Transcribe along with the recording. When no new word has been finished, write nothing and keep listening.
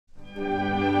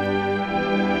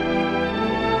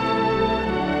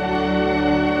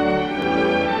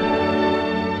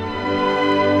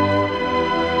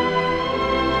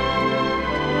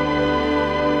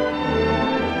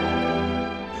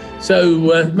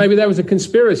So maybe that was a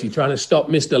conspiracy trying to stop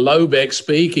Mr. Lobeck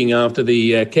speaking after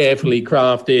the carefully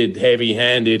crafted,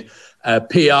 heavy-handed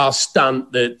PR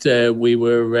stunt that we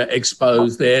were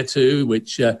exposed there to,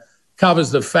 which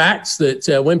covers the facts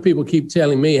that when people keep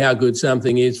telling me how good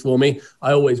something is for me,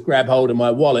 I always grab hold of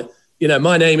my wallet. You know,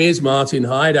 my name is Martin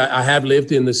Hyde. I have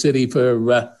lived in the city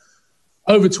for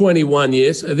over 21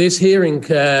 years. This hearing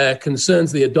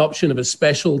concerns the adoption of a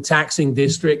special taxing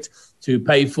district to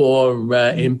pay for,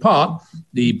 in part,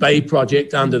 the Bay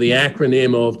project under the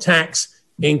acronym of Tax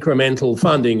Incremental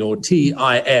Funding, or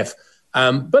TIF.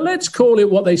 But let's call it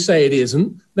what they say it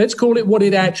isn't. Let's call it what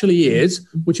it actually is,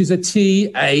 which is a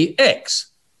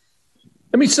TAX.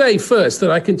 Let me say first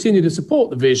that I continue to support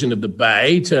the vision of the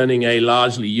Bay, turning a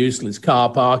largely useless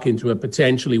car park into a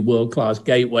potentially world-class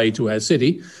gateway to our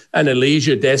city and a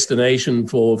leisure destination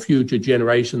for future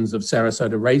generations of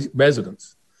Sarasota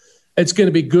residents. It's going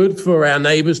to be good for our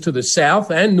neighbours to the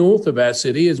south and north of our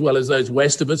city, as well as those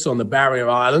west of us on the Barrier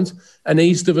Islands and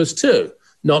east of us too,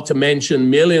 not to mention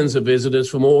millions of visitors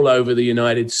from all over the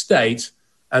United States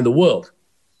and the world.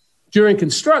 During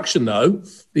construction, though,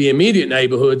 the immediate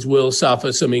neighbourhoods will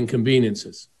suffer some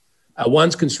inconveniences.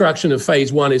 Once construction of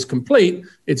Phase 1 is complete,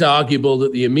 it's arguable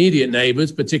that the immediate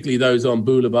neighbours, particularly those on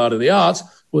Boulevard of the Arts,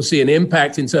 will see an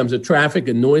impact in terms of traffic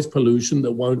and noise pollution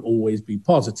that won't always be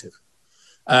positive.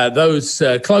 Those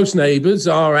close neighbours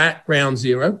are at ground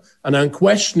zero and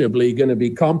unquestionably going to be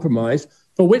compromised,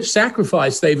 for which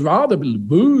sacrifice they've rather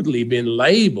rudely been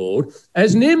labelled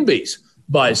as NIMBYs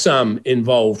by some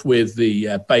involved with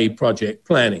the Bay project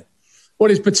planning.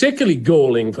 What is particularly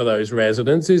galling for those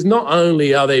residents is not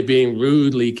only are they being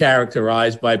rudely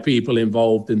characterised by people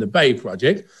involved in the Bay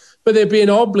project, but they're being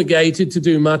obligated to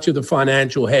do much of the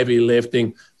financial heavy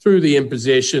lifting through the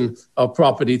imposition of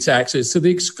property taxes to the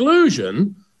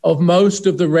exclusion of most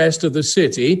of the rest of the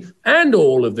city and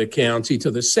all of the county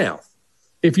to the south.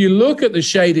 If you look at the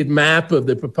shaded map of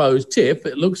the proposed TIF,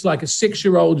 it looks like a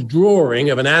 6-year-old's drawing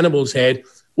of an animal's head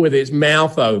with its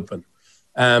mouth open.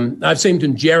 I've seen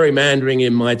some gerrymandering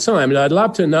in my time, and I'd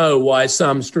love to know why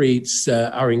some streets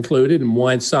are included and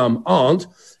why some aren't,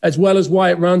 as well as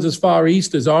why it runs as far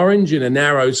east as Orange in a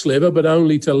narrow sliver, but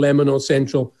only to Lemon or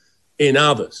Central in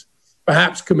others.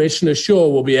 Perhaps Commissioner Shaw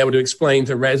will be able to explain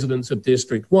to residents of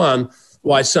District 1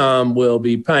 why some will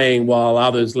be paying while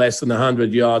others less than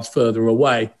 100 yards further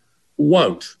away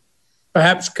won't.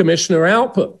 Perhaps Commissioner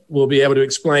Alpert will be able to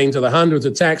explain to the hundreds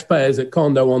of taxpayers at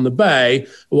Condo on the Bay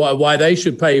why they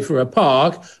should pay for a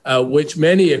park, which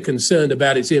many are concerned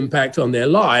about its impact on their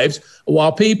lives,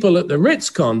 while people at the Ritz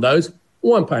condos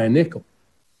won't pay a nickel.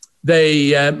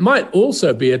 They might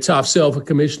also be a tough sell for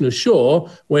Commissioner Shaw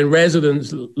when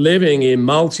residents living in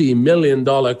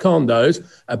multi-million-dollar condos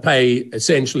pay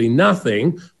essentially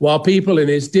nothing, while people in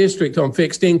his district on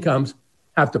fixed incomes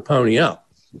have to pony up.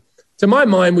 To my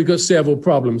mind, we've got several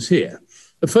problems here.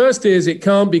 The first is it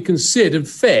can't be considered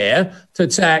fair to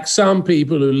tax some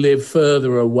people who live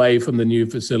further away from the new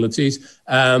facilities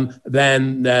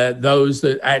than those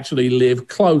that actually live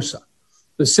closer.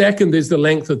 The second is the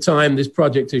length of time this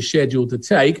project is scheduled to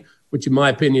take, which in my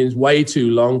opinion is way too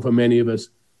long for many of us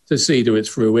to see to its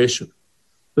fruition.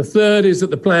 The third is that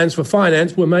the plans for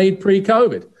finance were made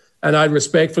pre-COVID, and I'd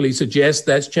respectfully suggest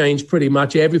that's changed pretty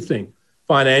much everything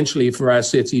financially for our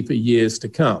city for years to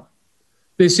come.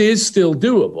 This is still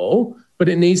doable, but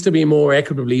it needs to be more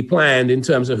equitably planned in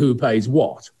terms of who pays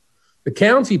what. The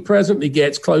county presently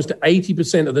gets close to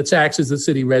 80% of the taxes that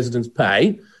city residents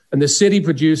pay, and the city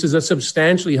produces a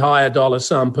substantially higher dollar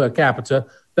sum per capita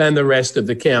than the rest of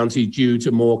the county due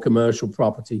to more commercial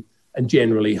property and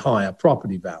generally higher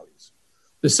property values.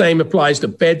 The same applies to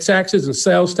bed taxes and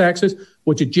sales taxes,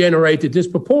 which are generated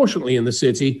disproportionately in the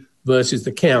city versus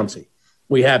the county.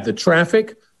 We have the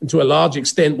traffic, and to a large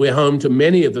extent, we're home to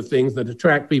many of the things that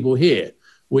attract people here,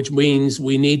 which means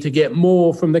we need to get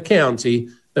more from the county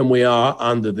than we are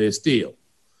under this deal.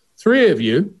 3 of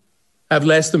you have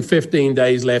less than 15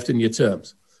 days left in your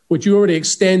terms, which you already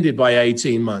extended by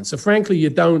 18 months. So frankly, you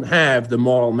don't have the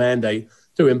moral mandate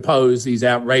to impose these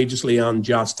outrageously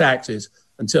unjust taxes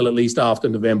until at least after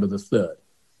November the 3rd.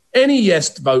 Any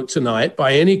yes vote tonight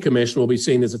by any commissioner will be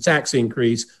seen as a tax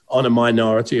increase on a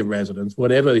minority of residents,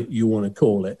 whatever you want to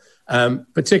call it,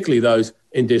 particularly those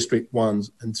in District 1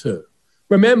 and 2.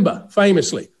 Remember,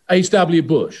 famously, H.W.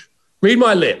 Bush, read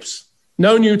my lips,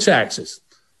 no new taxes.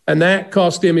 And that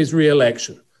cost him his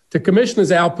re-election. To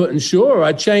Commissioners Alpert and Shaw,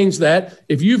 I'd change that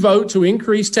if you vote to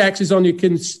increase taxes on your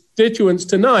constituents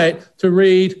tonight to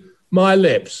read my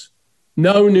lips,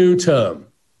 no new term.